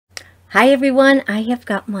Hi everyone, I have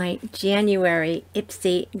got my January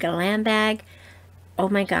IPSY Glam Bag. Oh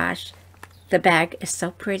my gosh, the bag is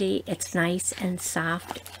so pretty. It's nice and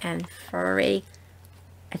soft and furry.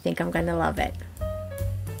 I think I'm going to love it.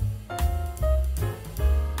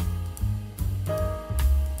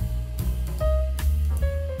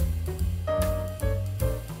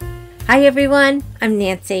 Hi everyone, I'm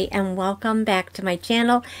Nancy and welcome back to my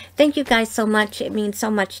channel. Thank you guys so much. It means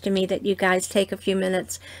so much to me that you guys take a few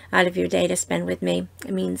minutes out of your day to spend with me.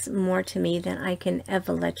 It means more to me than I can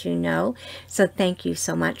ever let you know. So thank you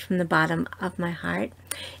so much from the bottom of my heart.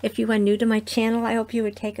 If you are new to my channel, I hope you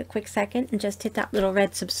would take a quick second and just hit that little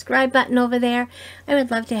red subscribe button over there. I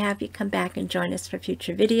would love to have you come back and join us for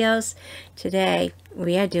future videos. Today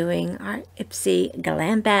we are doing our IPSY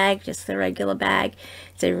Glam Bag, just the regular bag.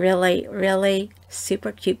 It's a really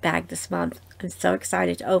super cute bag this month. I'm so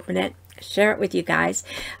excited to open it, share it with you guys.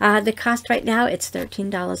 The cost right now, it's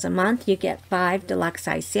 $13 a month. You get 5 deluxe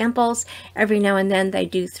size samples. Every now and then they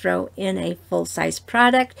do throw in a full-size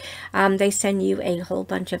product. They send you a whole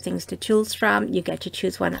bunch of things to choose from. You get to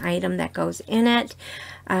choose one item that goes in it.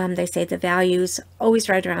 They say the value's always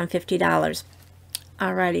right around $50.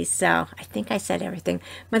 Alrighty, so I think I said everything.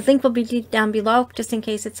 My link will be down below just in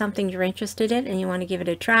case it's something you're interested in and you want to give it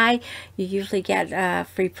a try. You usually get a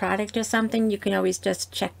free product or something. You can always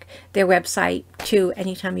just check their website too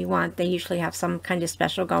anytime you want. They usually have some kind of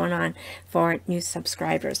special going on for new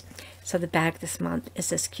subscribers. So the bag this month is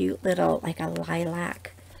this cute little, like a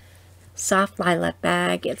lilac. Soft lilac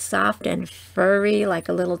bag. It's soft and furry like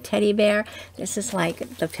a little teddy bear. This is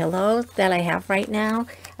like the pillows that I have right now.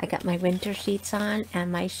 I got my winter sheets on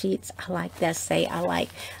and my sheets are like this. They are like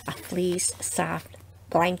a fleece soft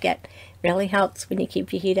blanket. Really helps when you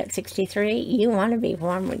keep your heat at 63. You want to be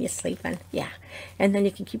warm when you're sleeping. Yeah. And then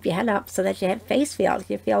you can keep your head up so that your face feels.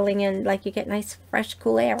 You're feeling in like you get nice fresh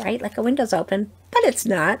cool air, right? Like a window's open, but it's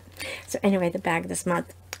not. So anyway, the bag this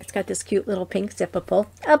month. It's got this cute little pink zipper pull,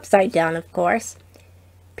 upside down of course.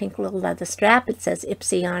 Pink little leather strap. It says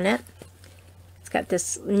IPSY on it. It's got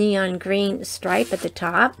this neon green stripe at the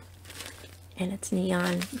top. And it's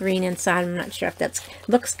neon green inside. I'm not sure if that's,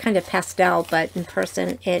 looks kind of pastel, but in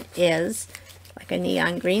person it is like a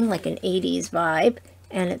neon green, like an 80s vibe.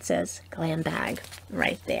 And it says Glam Bag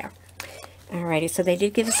right there. Alrighty, so they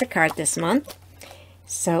did give us a card this month.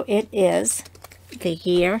 So it is the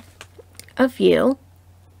year of you.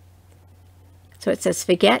 So it says,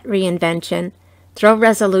 forget reinvention, throw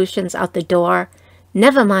resolutions out the door,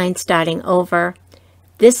 never mind starting over.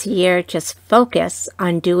 This year, just focus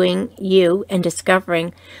on doing you and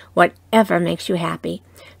discovering whatever makes you happy.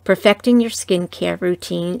 Perfecting your skincare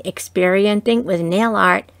routine, experimenting with nail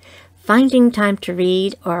art, finding time to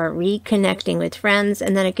read, or reconnecting with friends.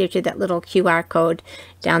 And then it gives you that little QR code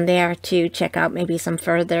down there to check out maybe some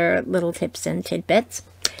further little tips and tidbits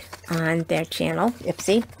on their channel,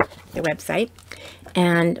 IPSY, their website.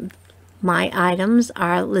 And my items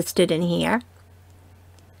are listed in here.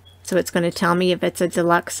 So it's going to tell me if it's a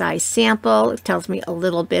deluxe size sample. It tells me a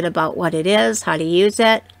little bit about what it is, how to use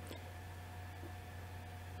it.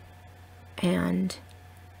 And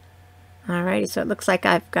alrighty, so it looks like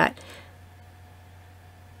I've got,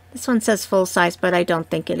 this one says full size, but I don't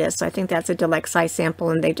think it is. So I think that's a deluxe size sample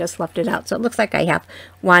and they just left it out. So it looks like I have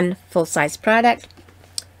one full size product.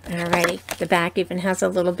 Alrighty, the back even has a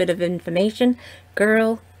little bit of information.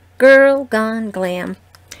 Girl gone glam.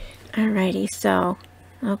 Alrighty, so,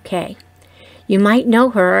 okay. You might know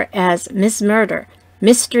her as Miss Murder,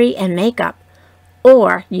 Mystery and Makeup,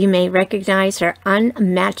 or you may recognize her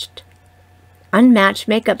unmatched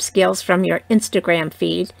makeup skills from your Instagram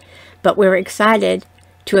feed, but we're excited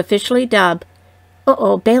to officially dub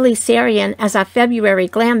Bailey Sarian as our February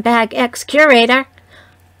Glam Bag X curator.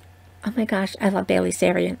 Oh my gosh, I love Bailey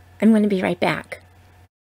Sarian. I'm going to be right back.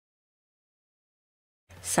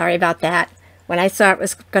 Sorry about that. When I saw it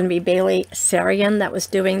was going to be Bailey Sarian that was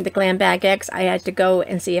doing the Glam Bag X, I had to go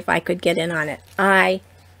and see if I could get in on it. I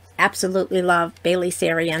absolutely love Bailey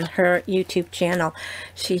Sarian, her YouTube channel.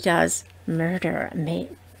 She does murder,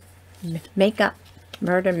 makeup,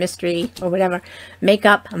 murder, mystery, or whatever,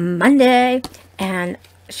 Makeup Monday. And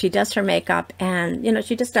she does her makeup and, you know,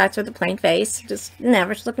 she just starts with a plain face, just an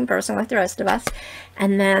average looking person like the rest of us.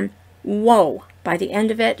 And then, whoa, by the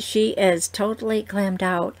end of it, she is totally glammed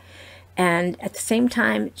out. And at the same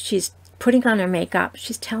time, she's putting on her makeup.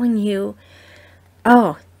 She's telling you,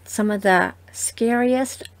 oh, some of the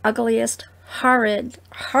scariest, ugliest,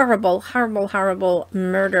 horrible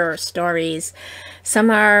murder stories. Some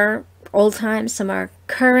are old times, some are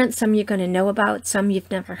current, some you're going to know about, some you've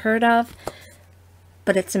never heard of.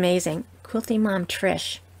 But it's amazing. Quilty Mom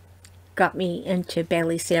Trish got me into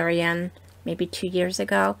Bailey Sarian maybe 2 years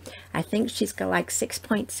ago. I think she's got like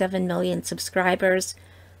 6.7 million subscribers.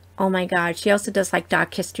 Oh my God. She also does like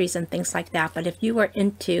dark histories and things like that. But if you were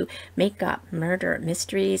into makeup, murder,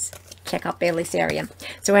 mysteries, check out Bailey Sarian.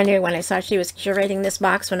 So anyway, when I saw she was curating this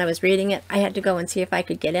box, when I was reading it, I had to go and see if I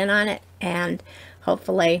could get in on it. And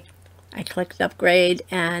hopefully I clicked upgrade.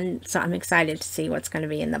 And so I'm excited to see what's going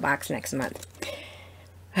to be in the box next month.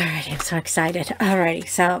 Alrighty, I'm so excited. Alrighty,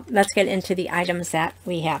 so let's get into the items that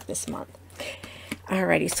we have this month.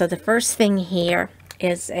 Alrighty, so the first thing here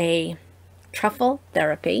is a Truffle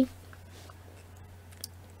Therapy,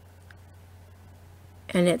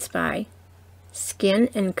 and it's by Skin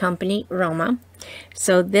and Company Roma.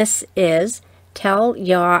 So this is tell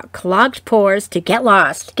your clogged pores to get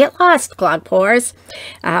lost. Get lost, clogged pores.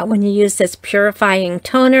 When you use this purifying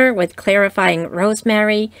toner with clarifying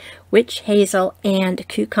rosemary, witch hazel, and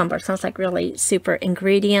cucumber. Sounds like really super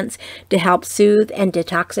ingredients to help soothe and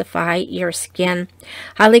detoxify your skin.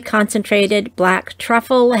 Highly concentrated black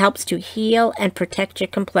truffle helps to heal and protect your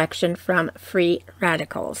complexion from free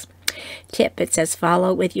radicals. Tip, it says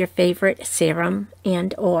follow with your favorite serum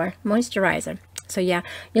and or moisturizer. So yeah,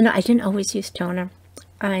 you know, I didn't always use toner.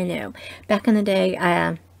 I know. Back in the day,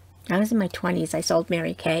 I was in my 20s. I sold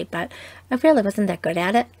Mary Kay, but I really wasn't that good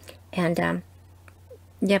at it. And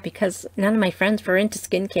yeah, because none of my friends were into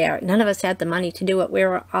skincare. None of us had the money to do it. We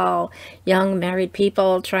were all young married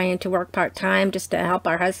people trying to work part-time just to help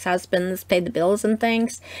our husbands pay the bills and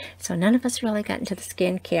things. So none of us really got into the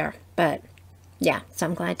skincare. But yeah, so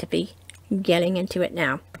I'm glad to be getting into it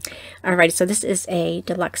now. Alright, so this is a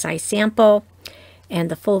deluxe size sample.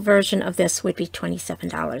 And the full version of this would be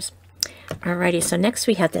 $27. Alrighty, so next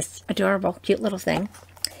we have this adorable, cute little thing.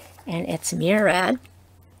 And it's Murad.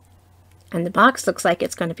 And the box looks like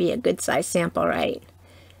it's going to be a good size sample, right?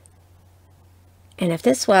 And if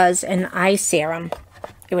this was an eye serum,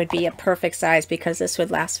 it would be a perfect size because this would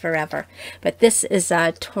last forever. But this is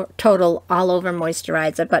a total all over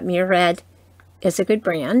moisturizer. But Murad is a good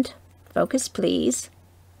brand. Focus, please.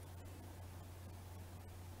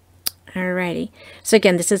 Alrighty, so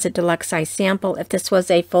again, this is a deluxe size sample. If this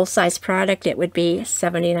was a full-size product, it would be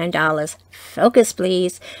 $79. Focus,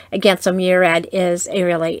 please. Again, so Murad is a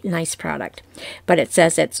really nice product. But it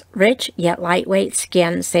says it's rich yet lightweight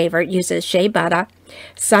skin saver. Uses shea butter,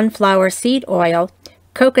 sunflower seed oil,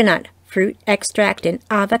 coconut fruit extract, and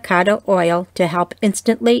avocado oil to help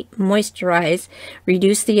instantly moisturize,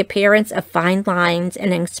 reduce the appearance of fine lines,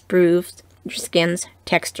 and improve your skin's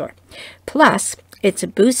texture. Plus, it's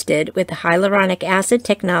boosted with hyaluronic acid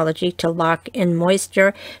technology to lock in moisture.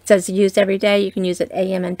 It says use every day. You can use it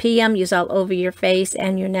AM and PM. Use all over your face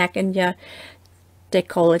and your neck and your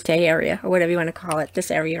décolleté area, or whatever you want to call it.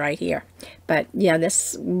 This area right here. But yeah,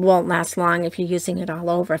 this won't last long if you're using it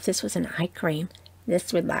all over. If this was an eye cream,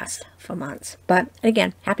 this would last for months. But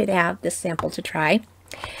again, happy to have this sample to try.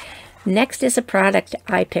 Next is a product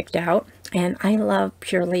I picked out. And I love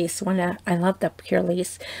Purlisse. I love the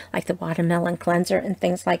Purlisse, like the watermelon cleanser and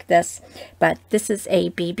things like this. But this is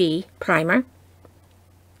a BB primer.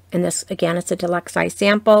 And this, again, it's a deluxe size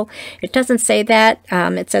sample. It doesn't say that.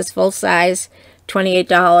 It says full size,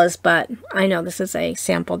 $28. But I know this is a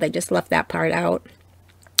sample. They just left that part out.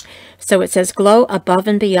 So it says glow above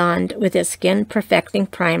and beyond with a skin perfecting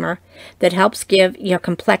primer that helps give your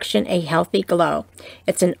complexion a healthy glow.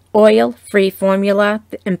 It's an oil-free formula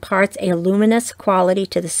that imparts a luminous quality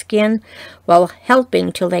to the skin while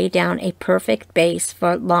helping to lay down a perfect base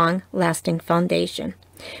for long-lasting foundation.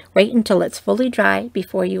 Wait until it's fully dry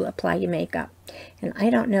before you apply your makeup. And I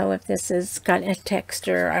don't know if this has got a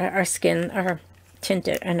texture or skin or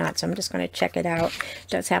tinted or not, so I'm just going to check it out. It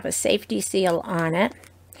does have a safety seal on it.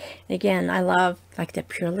 Again, I love like the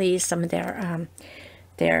Purlisse, some of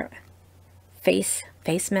their face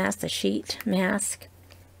mask, the sheet mask,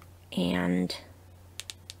 and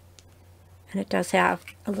it does have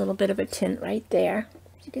a little bit of a tint right there.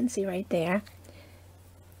 You can see right there.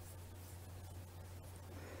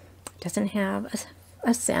 It doesn't have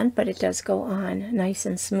a scent, but it does go on nice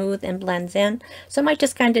and smooth and blends in. So it might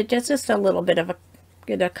just kind of just a little bit of a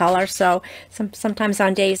color. So sometimes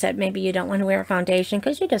on days that maybe you don't want to wear a foundation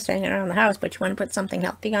because you're just hanging around the house, but you want to put something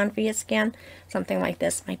healthy on for your skin, something like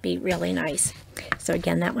this might be really nice. So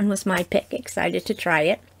again, that one was my pick. Excited to try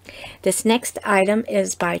it. This next item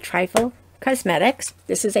is by Trifle Cosmetics.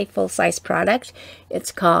 This is a full-size product.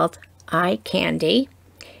 It's called Eye Candy,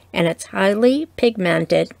 and it's highly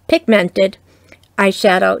pigmented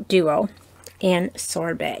eyeshadow duo in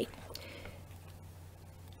Sorbet.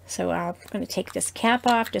 So I'm going to take this cap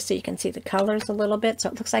off just so you can see the colors a little bit. So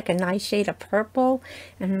it looks like a nice shade of purple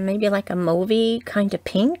and maybe like a mauvey kind of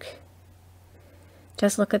pink.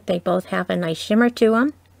 Just look at, they both have a nice shimmer to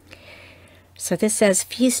them. So this says,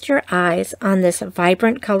 feast your eyes on this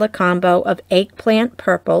vibrant color combo of eggplant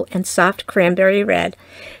purple and soft cranberry red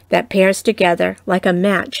that pairs together like a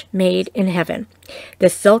match made in heaven. The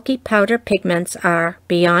silky powder pigments are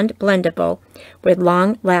beyond blendable with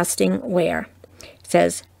long-lasting wear. It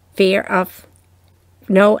says, fear of,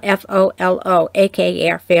 no F-O-L-O,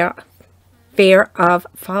 aka fear of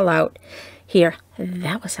fallout. Here,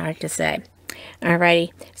 that was hard to say.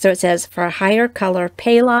 Alrighty, so it says, for a higher color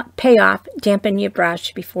payoff, dampen your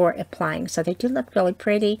brush before applying. So they do look really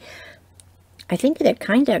pretty. I think they're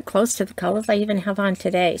kind of close to the colors I even have on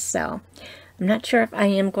today. So I'm not sure if I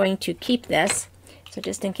am going to keep this. So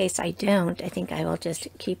just in case I don't, I think I will just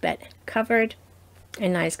keep it covered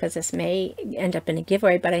and nice, because this may end up in a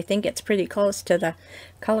giveaway. But I think it's pretty close to the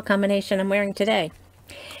color combination I'm wearing today.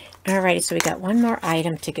 Alrighty, so we got one more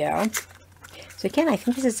item to go. So again, I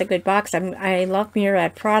think this is a good box. I love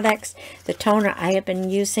Murad products. The toner I have been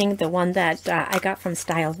using, the one that I got from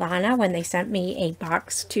Stylovana when they sent me a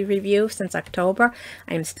box to review since October.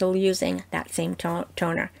 I am still using that same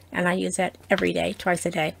toner, and I use it every day, twice a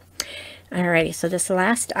day. Alrighty, so this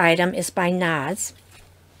last item is by NARS.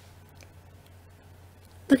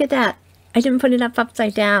 Look at that. I didn't put it up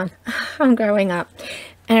upside down. I'm growing up.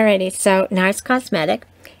 Alrighty, so NARS Cosmetic.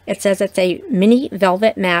 It says it's a mini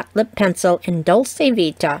velvet matte lip pencil in Dulce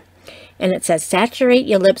Vita. And it says, saturate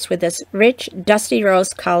your lips with this rich, dusty rose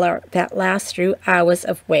color that lasts through hours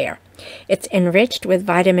of wear. It's enriched with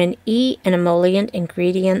vitamin E and emollient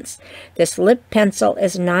ingredients. This lip pencil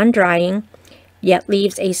is non-drying, yet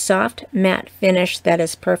leaves a soft matte finish that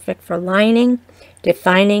is perfect for lining,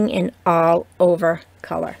 defining, and all-over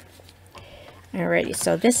color. Alrighty,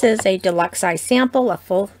 so this is a deluxe size sample. A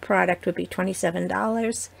full product would be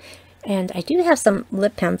 $27. And I do have some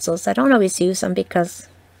lip pencils. I don't always use them because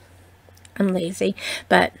I'm lazy.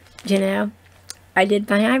 But, you know, I did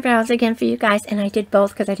my eyebrows again for you guys. And I did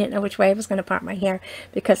both because I didn't know which way I was going to part my hair.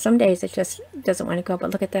 Because some days it just doesn't want to go.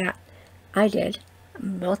 But look at that. I did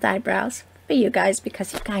both eyebrows for you guys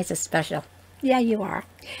because you guys are special. Yeah, you are.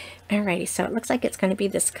 Alrighty, so it looks like it's going to be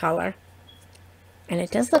this color. And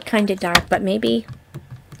it does look kind of dark, but maybe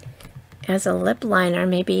as a lip liner,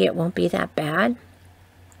 maybe it won't be that bad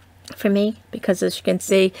for me. Because as you can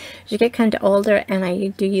see, as you get kind of older, and I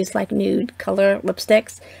do use like nude color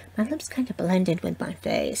lipsticks, my lips kind of blended with my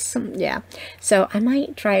face. Yeah, so I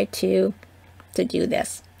might try to do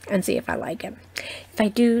this and see if I like it. If I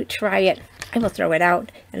do try it, I will throw it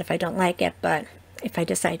out. And if I don't like it, but if I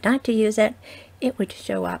decide not to use it, it would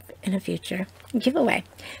show up in a future giveaway.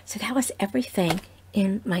 So that was everything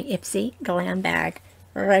in my IPSY Glam Bag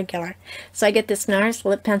regular. So I get this NARS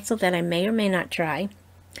lip pencil that I may or may not try.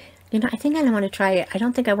 You know, I think I want to try it. I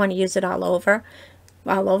don't think I want to use it all over.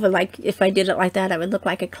 Like if I did it like that, I would look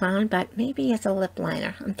like a clown, but maybe as a lip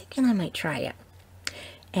liner. I'm thinking I might try it.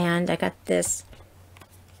 And I got this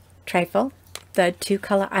trifle, the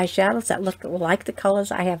 2-color eyeshadows that look like the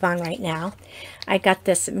colors I have on right now. I got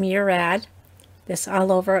this Murad, this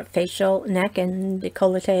all over facial, neck, and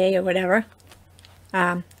décolleté or whatever,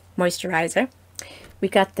 moisturizer. We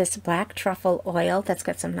got this black truffle oil that's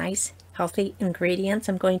got some nice healthy ingredients.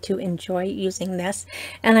 I'm going to enjoy using this.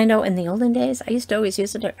 And I know in the olden days, I used to always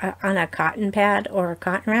use it on a cotton pad or a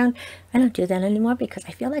cotton round. I don't do that anymore because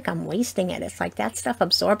I feel like I'm wasting it. It's like that stuff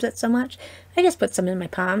absorbs it so much. I just put some in my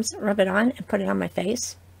palms, rub it on, and put it on my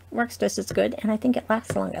face. Works just as good, and I think it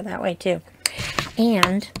lasts longer that way too.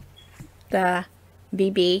 And the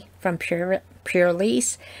BB from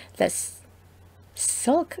Purlisse, this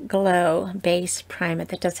Silk Glow Base Primer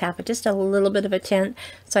that does have just a little bit of a tint.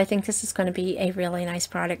 So I think this is going to be a really nice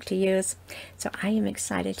product to use. So I am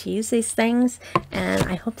excited to use these things, and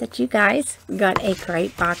I hope that you guys got a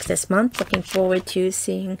great box this month. Looking forward to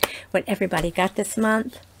seeing what everybody got this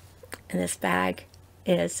month. And this bag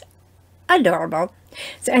is adorable.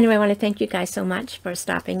 So anyway, I want to thank you guys so much for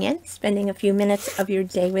stopping in, spending a few minutes of your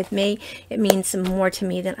day with me. It means more to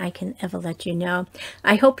me than I can ever let you know.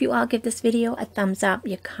 I hope you all give this video a thumbs up.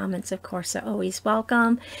 Your comments, of course, are always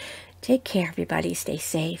welcome. Take care, everybody. Stay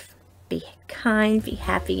safe. Be kind. Be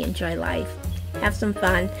happy. Enjoy life. Have some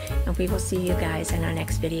fun. And we will see you guys in our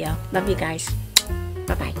next video. Love you guys.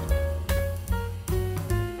 Bye-bye.